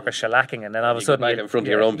giving Cork a shellacking, and then all of a sudden you go back in front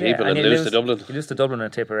of your own people and lose to Dublin. You lose to Dublin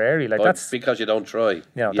and Tipperary, like that's because you don't try.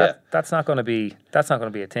 You know, that's not going to be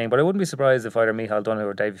a thing. But I wouldn't be surprised if either Micheál Donoghue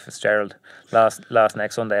or Davy Fitzgerald lost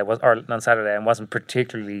next Sunday or on Saturday and wasn't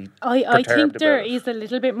particularly. I think there is a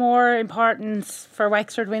little bit more importance for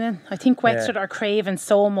Wexford winning. I think Wexford are craving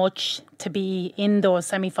so much to be in those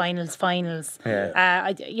semi-finals, finals.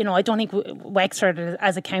 I don't think Wexford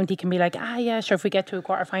as a county can be like, sure, if we get to a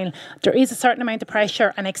quarter final. There is a certain amount of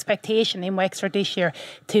pressure and expectation in Wexford this year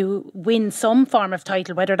to win some form of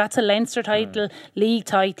title, whether that's a Leinster title, league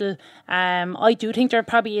title. I do think there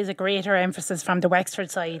probably is a greater emphasis from the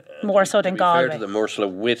Wexford side, more so than Galway. Fair to them, Ursula,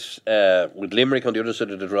 with Limerick on the other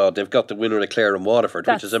side of the draw, they've got the winner of Clare and Waterford,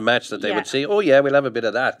 which is a match that they would say, we'll have a bit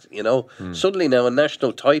of that, you know. Suddenly now a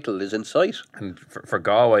national title is in sight. And for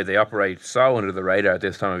Galway, they operate so under the radar at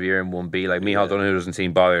this time of year in 1B. Like, Micheál Donoghue doesn't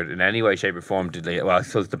seem bothered in any way, shape or form. I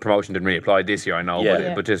suppose the promotion didn't really apply this year, I know,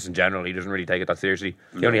 but just in general, he doesn't really take it that seriously.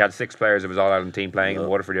 He only had 6 players of his All-Ireland team playing in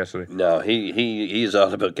Waterford yesterday. No, he's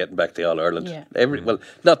all about getting back to All-Ireland.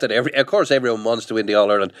 Of course everyone wants to win the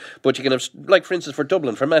All-Ireland, but you can have, like for instance for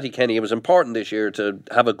Dublin, for Matty Kenny, it was important this year to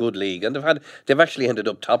have a good league, and they've actually ended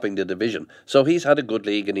up topping the division. So he's had a good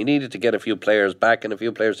league, and he needed to get a few players back and a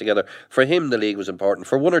few players together. For him, the league was important.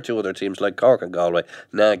 For one or two other teams like Cork and Galway,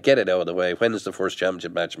 get it out of the way. When is the first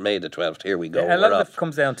championship match? May the 12th. Here we go. A lot of it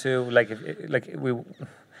comes down to a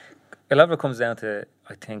lot of it comes down to,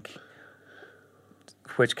 I think,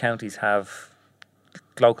 which counties have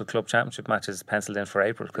local club championship matches penciled in for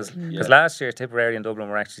April. Because last year, Tipperary and Dublin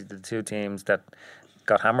were actually the two teams that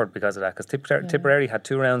got hammered because of that. Because Tipperary had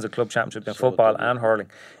 2 rounds of club championship in football and hurling.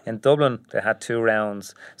 In Dublin, they had 2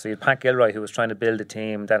 rounds. So you had Pat Gilroy, who was trying to build a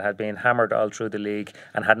team that had been hammered all through the league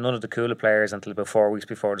and had none of the cooler players until about 4 weeks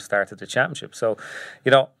before the start of the championship. So,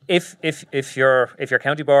 you know, if your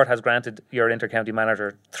county board has granted your inter-county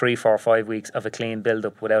manager 3, 4, 5 weeks of a clean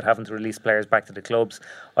build-up without having to release players back to the clubs,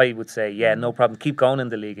 I would say, no problem. Keep going in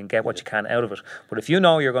the league and get what you can out of it. But if you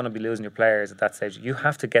know you're going to be losing your players at that stage, you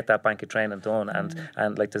have to get that bank of training done.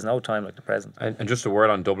 And like, there's no time like the present. And just a word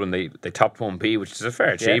on Dublin, they topped 1B, which is a fair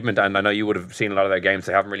achievement. And I know you would have seen a lot of their games.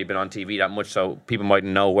 They haven't really been on TV that much, so people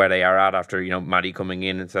mightn't know where they are at after, you know, Maddie coming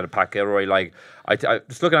in instead of Pat Gilroy. Like, I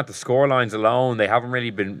just looking at the score lines alone, they haven't really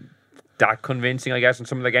been that convincing, I guess, in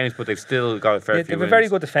some of the games, but they've still got a fair few They have wins. a very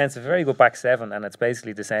good defence, a very good back seven, and it's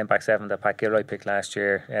basically the same back seven that Pat Gilroy picked last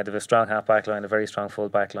year. They have a strong half back line, a very strong full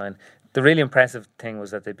back line. The really impressive thing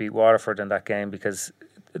was that they beat Waterford in that game, because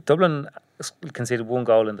Dublin conceded 1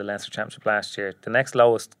 goal in the Leinster Championship last year. The next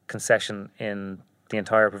lowest concession in the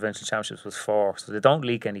entire provincial championships was 4, so they don't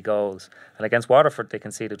leak any goals. And against Waterford they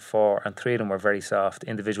conceded 4, and 3 of them were very soft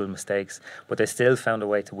individual mistakes, but they still found a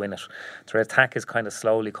way to win it. Their attack is kind of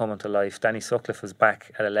slowly coming to life. Danny Sutcliffe is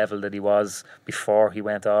back at a level that he was before he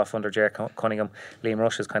went off under Ger Cunningham. Liam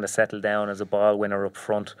Rush has kind of settled down as a ball winner up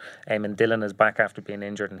front. Eamon Dillon is back after being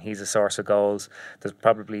injured, and he's a source of goals. There's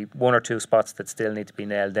probably 1 or 2 spots that still need to be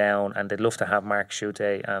nailed down, and they'd love to have Mark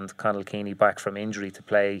Schutte and Conal Keeney back from injury to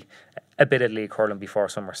play a bit of league hurling before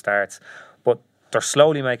summer starts. But they're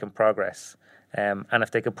slowly making progress, and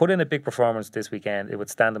if they could put in a big performance this weekend, it would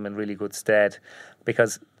stand them in really good stead,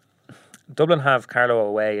 because Dublin have Carlow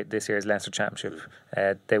away at this year's Leinster Championship.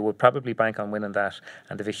 They would probably bank on winning that,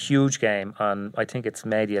 and they have a huge game on, I think it's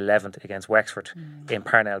May the 11th, against Wexford in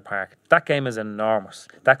Parnell Park. That game is enormous.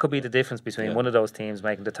 That could be the difference between one of those teams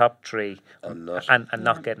making the top 3 and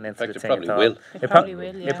not getting into the thing at all. It probably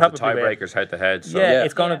will. The tiebreakers head to head. So.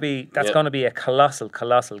 It's going to be going to be a colossal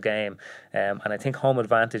game, and I think home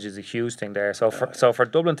advantage is a huge thing there. So for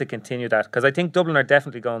Dublin to continue that, because I think Dublin are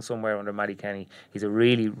definitely going somewhere under Matty Kenny. He's a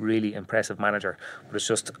really, really impressive manager, but it's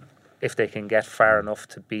just if they can get far enough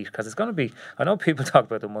to beat, because it's going to be, I know people talk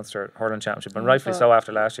about the Munster Hurling Championship, and rightfully so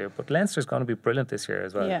after last year, but Leinster's going to be brilliant this year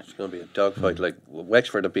as well. Yeah. It's going to be a dogfight. Like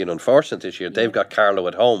Wexford have been unfortunate this year. They've got Carlow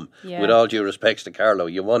at home. With all due respects to Carlow,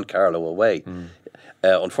 you want Carlow away.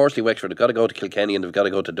 Unfortunately, Wexford have got to go to Kilkenny and they've got to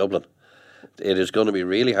go to Dublin. It is going to be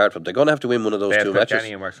really hard for them. They're going to have to win one of those two matches.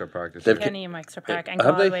 Kilkenny and Wexford Park. Kilkenny and Wexford Park, and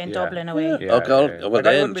Galway and Dublin away. Yeah. Well,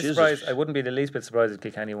 I wouldn't be surprised. I wouldn't be the least bit surprised if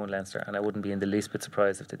Kilkenny won Leinster, and I wouldn't be in the least bit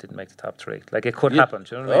surprised if they didn't make the top 3. Like, it could happen.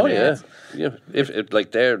 Do you know what I mean? Yeah. If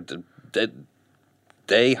like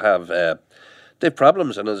they have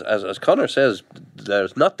problems, and as Conor says,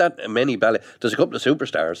 there's not that many There's a couple of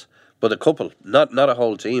superstars, but a couple, not a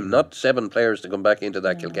whole team, not 7 players to come back into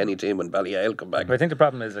that Kilkenny team when Ballyhale come back. But I think the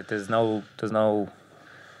problem is, like, there's no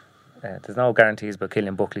guarantees about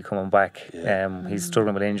Cillian Buckley coming back. He's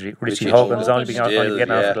struggling with injury. Richie Hogan's only been getting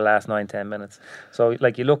on for the last 9-10 minutes. So,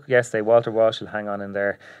 like, you look yesterday, Walter Walsh will hang on in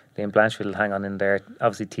there. Liam Blanchfield will hang on in there.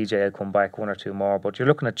 Obviously, TJ will come back, 1 or 2 more. But you're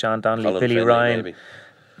looking at John Donnelly, Colin Billy Finlay, Ryan, maybe.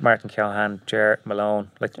 Martin Callahan, Ger Malone.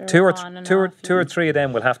 Like, two or three of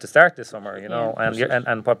them will have to start this summer, you know.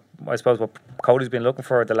 And what I suppose what Cody's been looking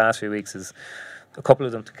for the last few weeks is a couple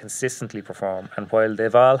of them to consistently perform. And while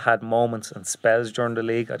they've all had moments and spells during the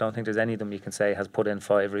league, I don't think there's any of them you can say has put in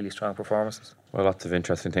 5 really strong performances. Well, lots of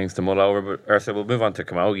interesting things to mull over. But Ursula, we'll move on to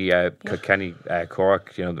Camogie. Kilkenny,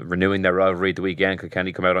 Cork, renewing their rivalry the weekend.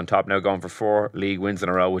 Kilkenny come out on top now, going for 4 league wins in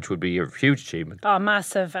a row, which would be a huge achievement. Oh,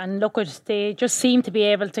 massive. And look, they just seem to be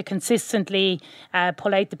able to consistently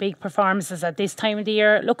pull out the big performances at this time of the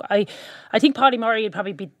year. Look, I think Paddy Murray would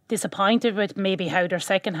probably be disappointed with maybe how their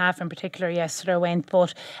second half in particular yesterday went,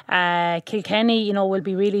 but Kilkenny, will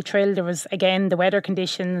be really thrilled. There was, again, the weather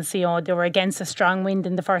conditions, they were against a strong wind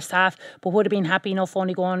in the first half, but would have been happy enough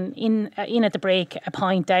only going in at the break, a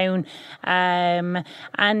point down. And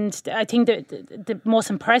I think the most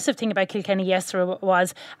impressive thing about Kilkenny yesterday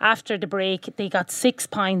was after the break, they got 6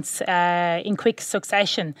 points in quick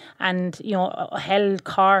succession and, held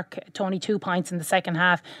Cork to only 2 points in the second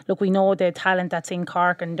half. Look, we know the talent that's in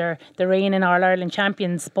Cork and they're the reigning All-Ireland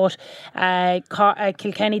champions, but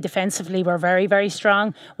Kilkenny defensively were very, very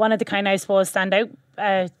strong. One of the kind, I suppose, stand out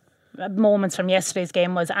moments from yesterday's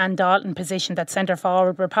game was Anne Dalton positioned at centre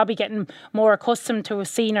forward. We're probably getting more accustomed to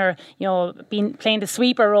seeing her, playing the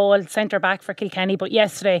sweeper role centre back for Kilkenny. But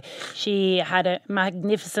yesterday she had a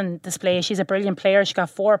magnificent display. She's a brilliant player. She got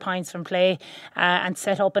 4 points from play and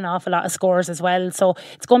set up an awful lot of scores as well. So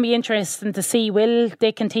it's going to be interesting to see, will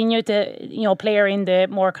they continue to play her in the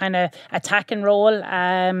more kind of attacking role.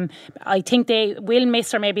 I think they will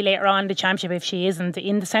miss her maybe later on in the championship if she isn't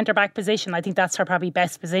in the centre back position. I think that's her probably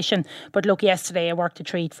best position. But look, yesterday it worked a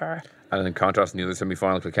treat for her. And in contrast, in the other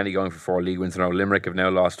semi-final, Kilkenny going for 4 league wins in a row. Limerick have now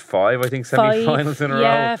lost 5, I think, semi-finals in a row.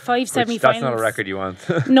 Yeah, 5 semi-finals. That's not a record you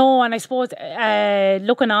want. No, and I suppose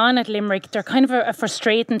looking on at Limerick, they're kind of a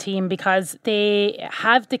frustrating team because they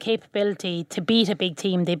have the capability to beat a big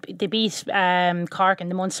team. They beat Cork in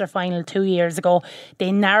the Munster final 2 years ago.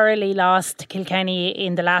 They narrowly lost to Kilkenny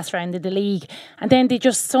in the last round of the league. And then they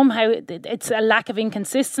just somehow, it's a lack of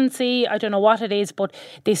inconsistency. I don't know what it is, but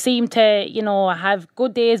they seem to, have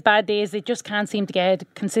good days, bad days. They just can't seem to get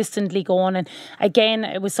consistently going. And again,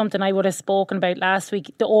 it was something I would have spoken about last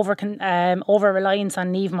week, the over reliance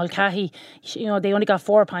on Niamh Mulcahy. They only got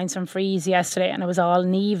 4 points from frees yesterday and it was all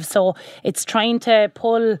Niamh. So it's trying to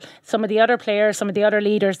pull some of the other players, some of the other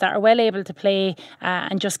leaders that are well able to play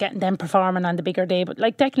and just getting them performing on the bigger day. But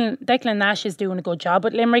like Declan Nash is doing a good job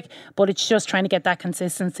at Limerick, but it's just trying to get that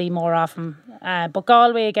consistency more often. But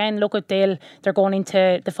Galway, again, look at they're going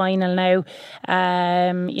into the final now.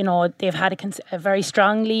 They've had a very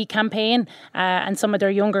strong league campaign and some of their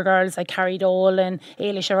younger girls like Carrie Dole and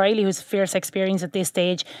Ailish O'Reilly, who's fierce experience at this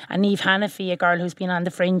stage, and Niamh Hannafy, a girl who's been on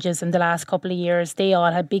the fringes in the last couple of years. They all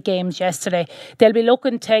had big games yesterday. They'll be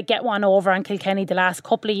looking to get one over on Kilkenny. The last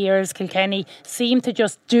couple of years, Kilkenny seemed to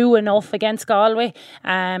just do enough against Galway.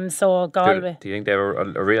 So Galway. Do you think they were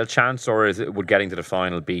a real chance, or would getting to the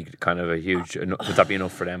final be kind of a huge? Would that be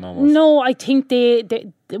enough for them almost? No, I think they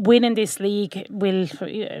winning this league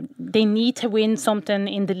they need to win something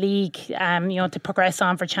in the league to progress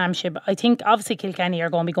on for championship. I think obviously Kilkenny are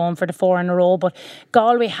going to be going for the 4 in a row, but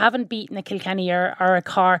Galway haven't beaten a Kilkenny or a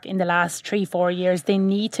Cork in the last 3-4 years. They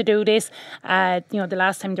need to do this. The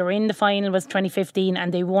last time they were in the final was 2015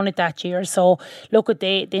 and they won it that year. So look,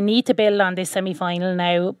 they need to build on this semi-final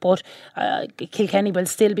now, but Kilkenny will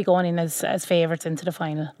still be going in as favourites into the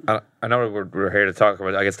final. I know we're here to talk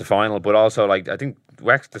about, I guess, the final, but also I think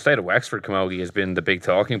the state of Wexford Camogie has been the big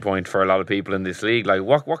talking point for a lot of people in this league. Like,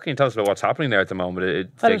 what can you tell us about what's happening there at the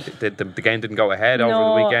moment? The game didn't go ahead over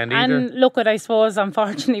the weekend either. And look, I suppose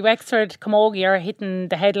unfortunately Wexford Camogie are hitting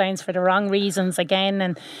the headlines for the wrong reasons again.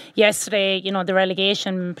 And yesterday, the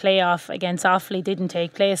relegation playoff against Offaly didn't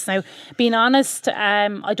take place. Now, being honest,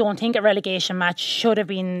 I don't think a relegation match should have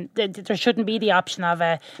been. There shouldn't be the option of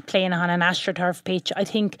playing on an AstroTurf pitch. I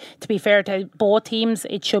think, to be fair to both teams,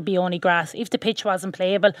 it should be only grass. If the pitch wasn't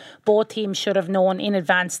playable, both teams should have known in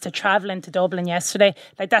advance to travel into Dublin yesterday.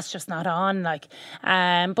 Like, that's just not on.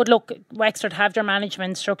 But look, Wexford have their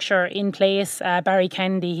management structure in place. Barry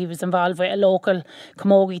Kennedy, he was involved with a local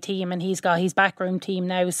Camogie team, and he's got his backroom team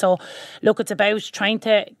now. So look, it's about trying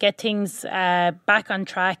to get things back on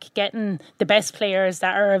track, getting the best players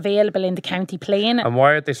that are available in the county playing. And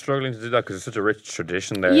why are they struggling to do that? Because it's such a rich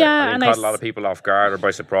tradition there. Yeah, and caught a lot of people off guard or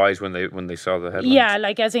by surprise when they saw the headlines. Yeah,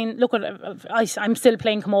 look, I'm still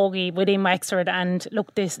playing Camogie within Wexford, and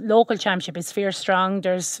look, this local championship is fierce strong.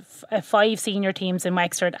 There's 5 senior teams in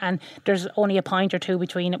Wexford, and there's only a point or two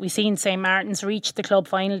between it. We've seen St. Martin's reach the club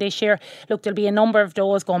final this year. Look, there'll be a number of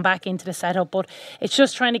those going back into the setup, but it's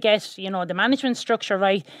just trying to get the management structure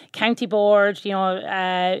right, county board,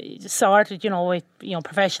 sorted, with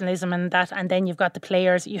professionalism and that, and then you've got the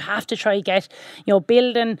players. You have to try get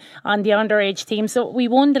building on the underage team. So we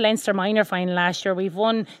won the Leinster minor final last year. We've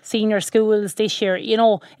won senior schools this year.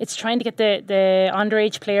 It's trying to get the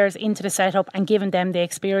underage players into the setup and giving them the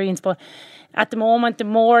experience. But at the moment, the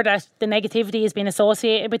more that the negativity has been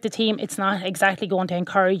associated with the team, it's not exactly going to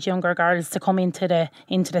encourage younger girls to come into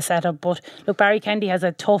the setup. But look, Barry Kennedy has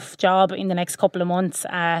a tough job in the next couple of months.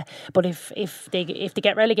 But if they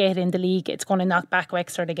get relegated in the league, it's going to knock back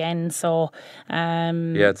Wexford again. So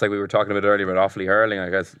it's like we were talking about earlier about Offaly hurling. I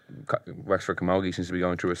guess Wexford Camogie seems to be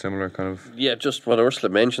going through a similar kind of. Yeah, just what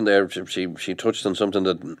Ursula mentioned there. She touched on something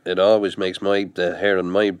that it always makes the hair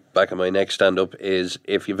on my back of my neck stand up. Is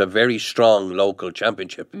if you have a very strong local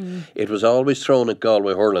championship. It was always thrown at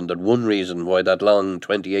Galway hurling that one reason why that long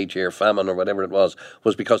 28-year famine or whatever it was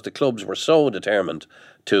because the clubs were so determined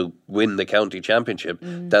to win the county championship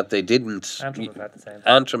that they didn't.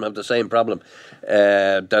 Antrim have the same problem.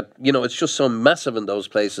 That it's just so massive in those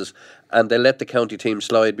places, and they let the county team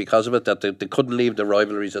slide because of it. That they couldn't leave the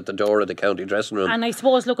rivalries at the door of the county dressing room. And I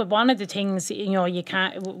suppose, look, at one of the things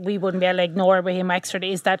we wouldn't be able to ignore with him Wexford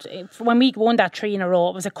is that when we won that 3 in a row,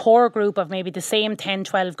 it was a core group of maybe the same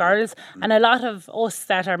 10-12 girls, and a lot of us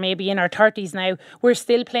that are maybe in our 30s now, we're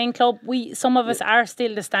still playing club. Some of us are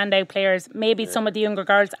still the standout players. Maybe some of the younger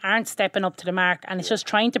girls aren't stepping up to the mark, and it's just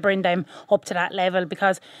trying to bring them up to that level,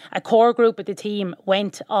 because a core group of the team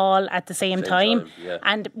went all at the same time.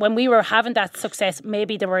 And when we were having that success,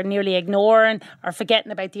 maybe they were nearly ignoring or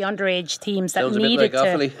forgetting about the underage teams that needed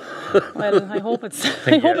to. Well, I hope it's not.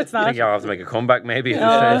 I think you'll have to make a comeback maybe.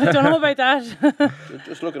 I don't know about that.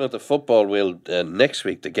 Just looking at the football, Will, next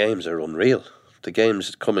week the games are unreal. The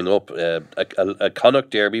games coming up, a Connacht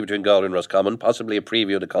derby between Galway and Roscommon, possibly a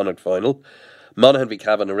preview of the Connacht final. Monaghan v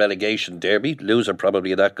Cavan, a relegation derby. Loser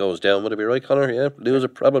probably that goes down. Would it be right, Conor? Yeah, loser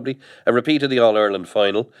probably. A repeat of the All-Ireland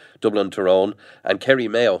final, Dublin-Tyrone. And Kerry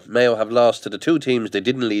Mayo. Mayo have lost to the 2 teams they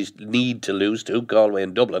didn't need to lose to, Galway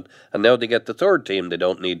and Dublin. And now they get the 3rd team they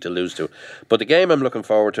don't need to lose to. But the game I'm looking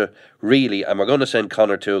forward to, really, and we're going to send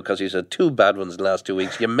Conor to because he's had 2 bad ones in the last 2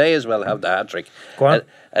 weeks. You may as well have the hat-trick. Go on.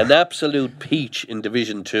 An absolute peach in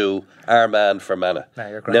Division 2, Armagh Fermanagh.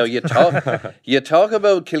 Now you talk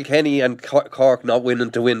about Kilkenny and Cork not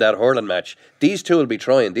winning to win that hurling match. These two will be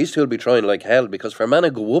trying like hell, because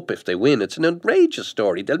Fermanagh go up if they win. It's an outrageous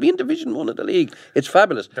story. They'll be in Division 1 of the league. It's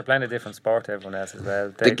fabulous. They're playing a different sport to everyone else as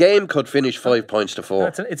well. The game could finish 5 points to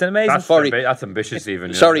 4. It's an amazing. That's ambitious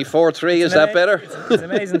even. Sorry, 4-3. Is that better? It's an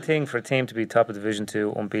amazing thing for a team to be top of Division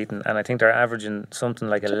 2 unbeaten, and I think they're averaging something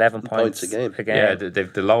like 11 points a game. Yeah,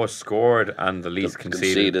 they've the lowest scored and the least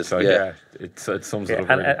conceded. So it's some sort of.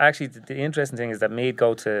 And actually, the interesting thing is that Meath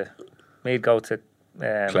go to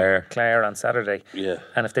Clare on Saturday. Yeah.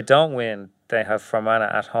 And if they don't win, they have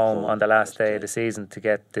Fermanagh at home on the last day of the season to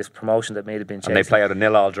get this promotion that Meath have been chasing. And they play out a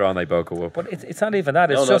 0-0 draw and they both go up. But it's not even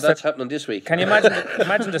that. It's just that's happening this week. Can you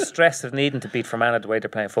imagine the stress of needing to beat Fermanagh the way they're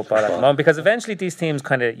playing football at the moment? Because eventually these teams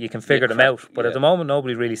you can figure them out. But at the moment,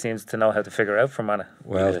 nobody really seems to know how to figure out Fermanagh.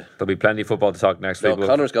 Well, there'll be plenty of football to talk next week.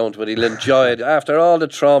 Conor's going to it. He'll enjoy it. After all the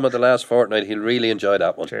trauma the last fortnight, he'll really enjoy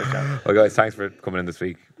that one. Cheers, John. Well, guys, thanks for coming in this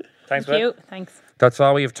week. Thank you. Thanks. That's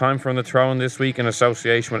all we have time for on The Throne this week in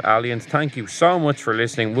association with Allianz. Thank you so much for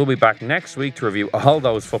listening. We'll be back next week to review all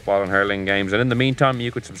those football and hurling games. And in the meantime,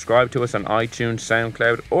 you could subscribe to us on iTunes,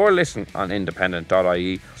 SoundCloud, or listen on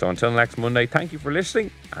independent.ie. So until next Monday, thank you for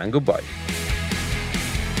listening and goodbye.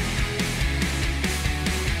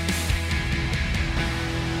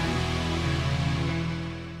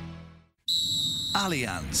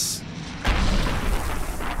 Allianz.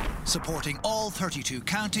 Supporting all 32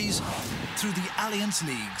 counties through the Allianz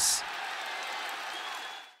Leagues.